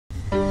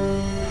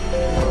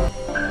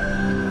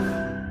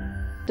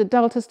the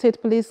Delta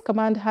State Police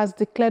Command has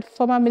declared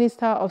former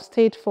Minister of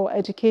State for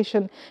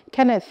Education,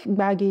 Kenneth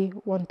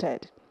Gbagi,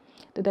 wanted.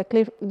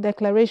 The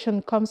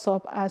declaration comes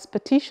up as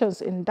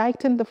petitions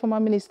indicting the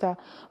former minister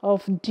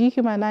of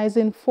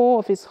dehumanizing 4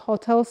 of his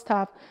hotel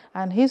staff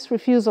and his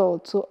refusal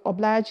to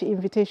oblige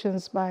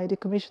invitations by the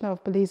Commissioner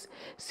of Police,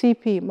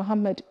 CP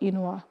Mohammed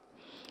Inuwa.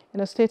 In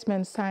a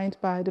statement signed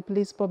by the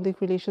police public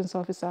relations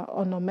officer,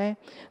 Onome,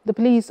 the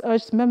police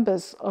urged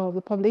members of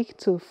the public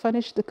to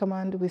furnish the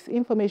command with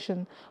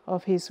information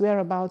of his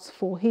whereabouts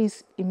for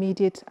his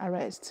immediate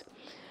arrest.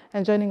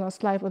 And joining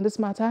us live on this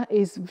matter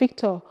is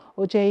Victor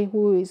Ojei,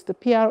 who is the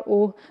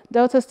PRO,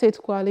 Delta State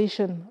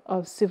Coalition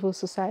of Civil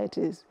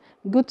Societies.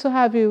 Good to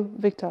have you,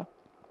 Victor.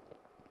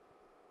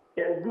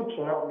 Yeah, it's good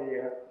to have me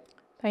here.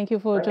 Thank you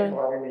for joining. Thank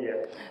you for having me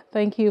here.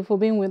 Thank you for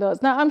being with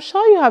us. Now, I'm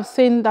sure you have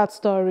seen that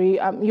story.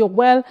 You're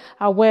well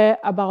aware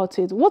about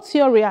it. What's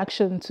your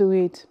reaction to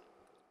it?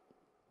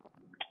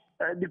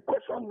 The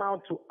question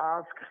now to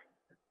ask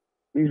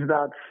is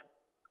that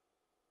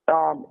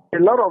a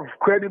lot of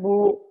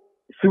credible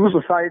civil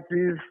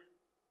societies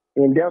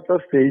in Delta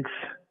States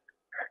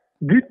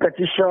did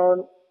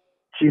petition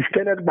Chief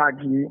Kenneth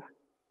Gbagi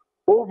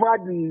over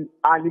the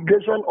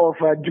allegation of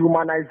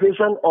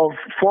dehumanization of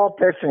 4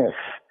 persons,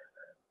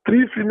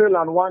 3 female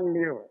and 1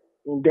 male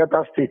in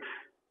Delta States.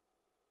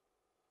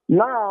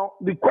 Now,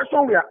 the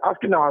question we are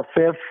asking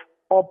ourselves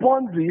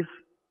upon this,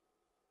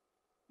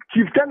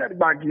 Chief Kenneth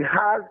Gbagi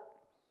has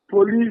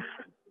police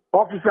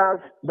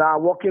officers that are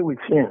working with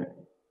him.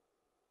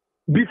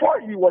 Before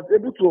he was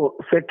able to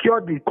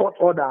secure the court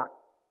order,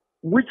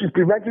 which is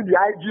preventing the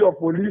IG of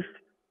police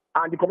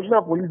and the Commissioner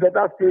of Police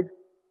Delta State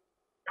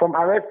from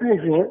arresting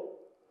him,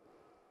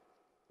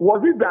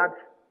 was it that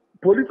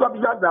police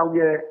officers that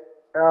were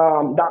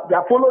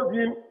that followed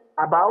him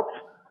about,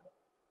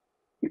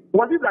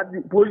 was it that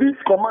the police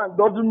command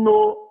doesn't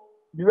know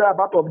the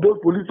whereabouts of those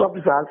police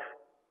officers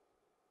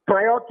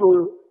prior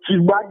to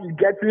Chief Gbagi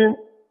getting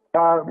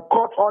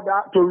court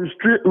order to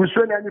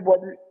restrain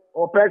anybody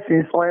or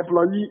persons or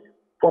employee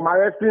from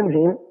arresting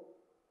him?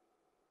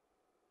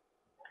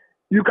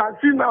 You can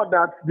see now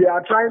that they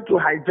are trying to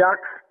hijack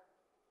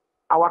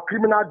our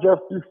criminal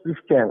justice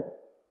system.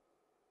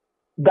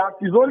 That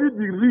is only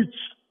the rich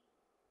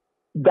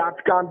that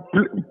can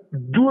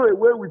do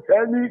away with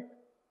any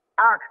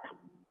act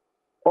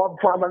of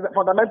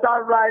fundamental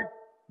right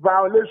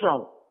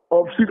violation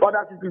of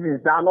other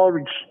citizens that are not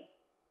rich.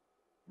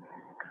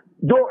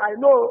 Though I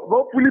know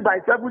hopefully by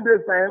 7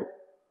 days' time,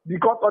 the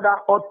court order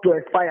ought to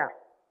expire.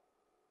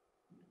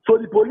 So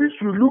the police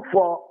should look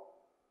for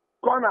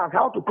corners,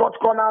 how to cut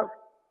corners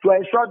to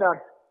ensure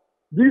that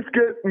this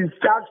case is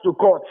charged to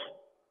court.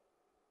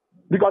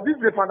 Because this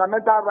is a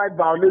fundamental right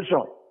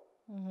violation.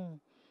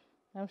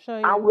 I'm sure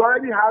and we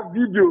already have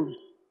videos,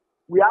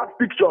 we have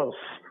pictures,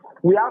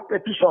 we have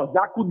petitions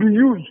that could be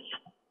used.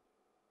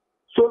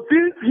 So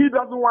since he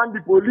doesn't want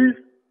the police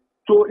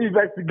to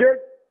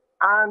investigate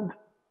and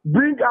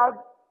bring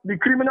out the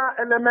criminal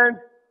element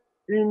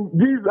in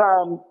this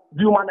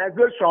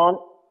dehumanization,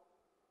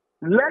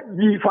 let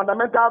the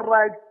fundamental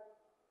rights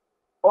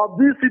of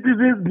these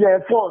citizens be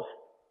enforced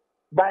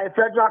by a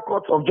federal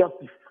court of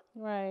justice.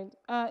 Right.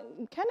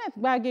 Kenneth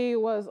Gbagi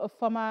was a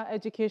former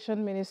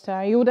education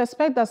minister. You would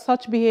expect that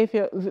such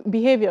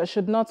behavior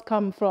should not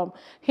come from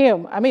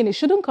him. I mean, it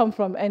shouldn't come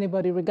from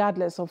anybody,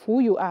 regardless of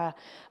who you are.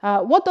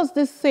 What does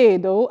this say,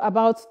 though,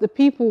 about the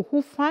people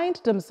who find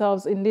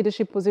themselves in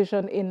leadership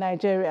position in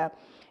Nigeria?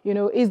 You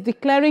know, is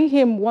declaring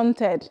him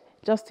wanted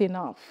just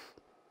enough?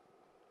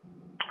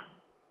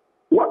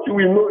 What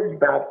we know is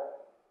that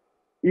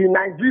in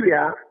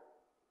Nigeria,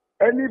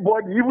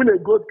 anybody, even a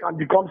goat, can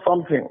become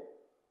something.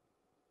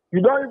 You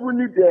don't even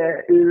need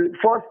a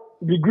first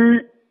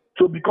degree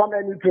to become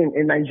anything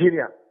in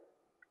Nigeria.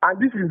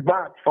 And this is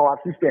bad for our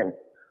system.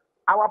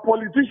 Our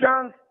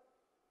politicians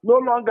no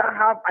longer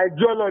have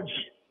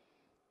ideology.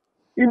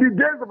 In the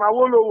days of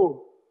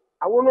Awolowo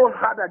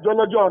had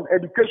ideology on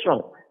education.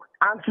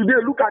 And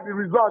today, look at the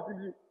results in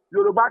the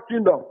Yoruba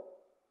kingdom.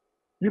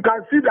 You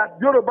can see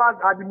that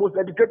Yorubas are the most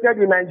educated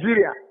in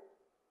Nigeria.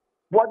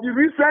 But the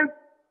recent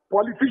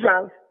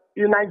politicians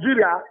in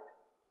Nigeria,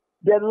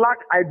 they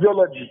lack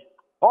ideology.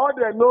 All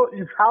they know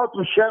is how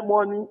to share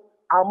money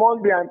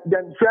among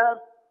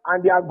themselves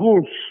and their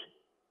goons.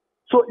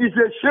 So it's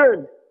a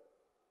shame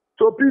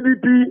to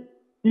PDP,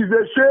 it's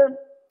a shame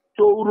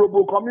to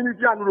Urobo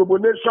community and Urobo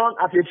nation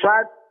as a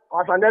tribe,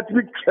 as an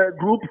ethnic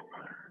group,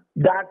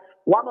 that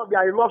one of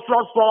their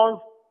illustrious sons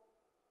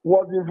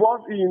was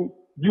involved in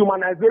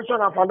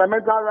dehumanization and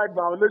fundamental right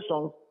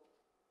violations,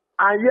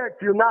 and yet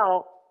till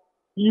now,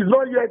 he is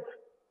not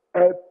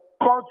yet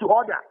called to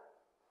order.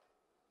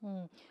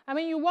 I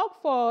mean, you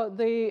work for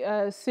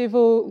the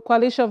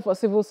Coalition for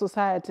Civil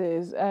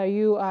Societies.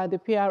 You are the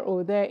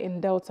PRO there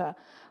in Delta.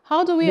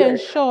 How do we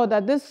ensure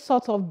that this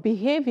sort of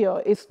behavior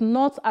is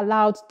not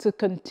allowed to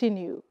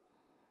continue?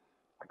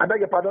 I beg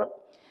your pardon?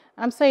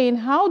 I'm saying,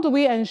 how do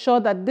we ensure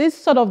that this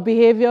sort of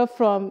behavior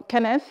from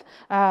Kenneth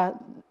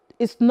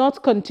it's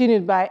not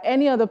continued by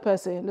any other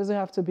person. It doesn't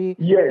have to be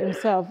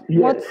himself.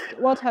 Yes.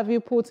 What have you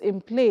put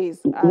in place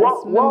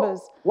as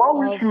members? What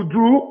we should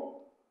do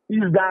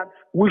is that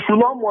we should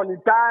not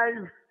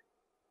monetize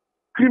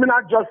criminal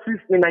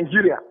justice in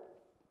Nigeria.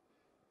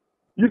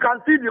 You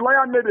can see the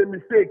lawyer made a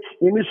mistake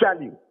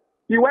initially.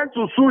 He went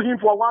to sue him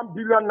for 1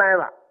 billion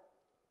naira.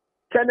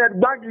 Kenneth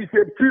Gbagi is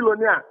a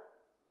trillionaire.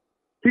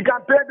 He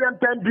can pay them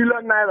 10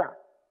 billion naira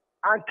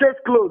and case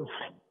closed.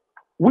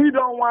 We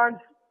don't want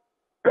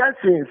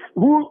persons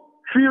who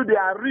feel they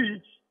are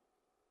rich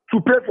to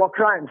pay for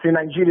crimes in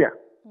Nigeria.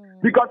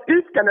 Because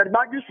if Kenneth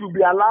Gbagi should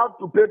be allowed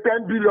to pay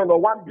 10 billion or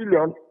 1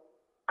 billion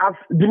as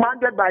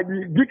demanded by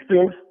the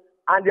victims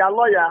and their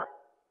lawyer,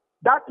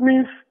 that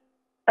means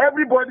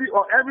everybody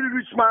or every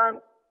rich man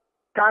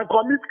can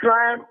commit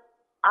crime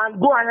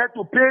and go ahead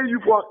to pay you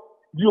for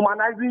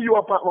dehumanizing you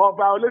or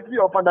violating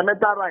your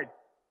fundamental rights.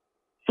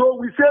 So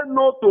we say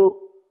no to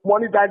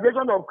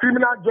monetization of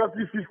criminal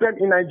justice system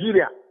in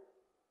Nigeria.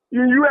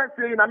 In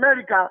USA, in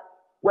America,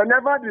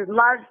 whenever the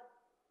life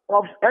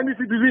of any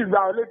citizen is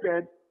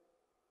violated,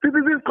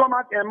 citizens come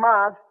out en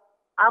masse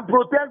and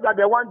protest that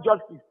they want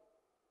justice.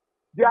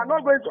 They are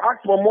not going to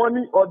ask for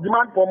money or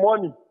demand for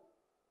money.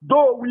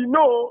 Though we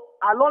know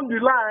along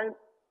the line,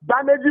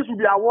 damages will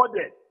be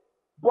awarded.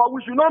 But we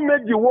should not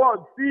make the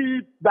world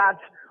see that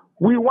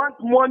we want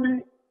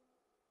money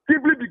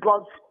simply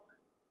because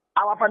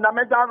our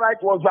fundamental right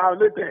was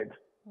violated.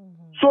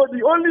 So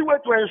the only way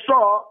to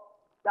ensure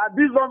that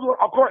this doesn't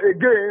occur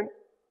again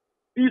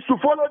is to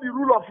follow the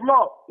rule of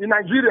law in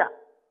Nigeria.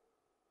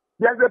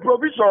 There's a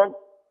provision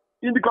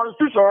in the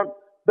Constitution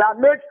that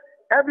makes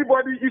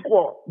everybody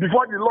equal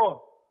before the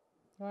law.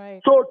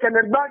 Right. So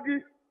Kenneth Gbagi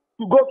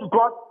to go to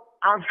court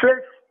and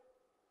face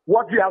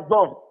what he has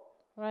done.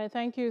 Right.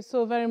 Thank you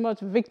so very much,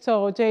 Victor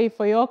Ojei,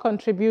 for your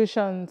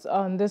contributions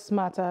on this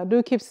matter.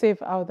 Do keep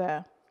safe out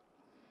there.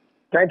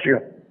 Thank you.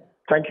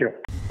 Thank you.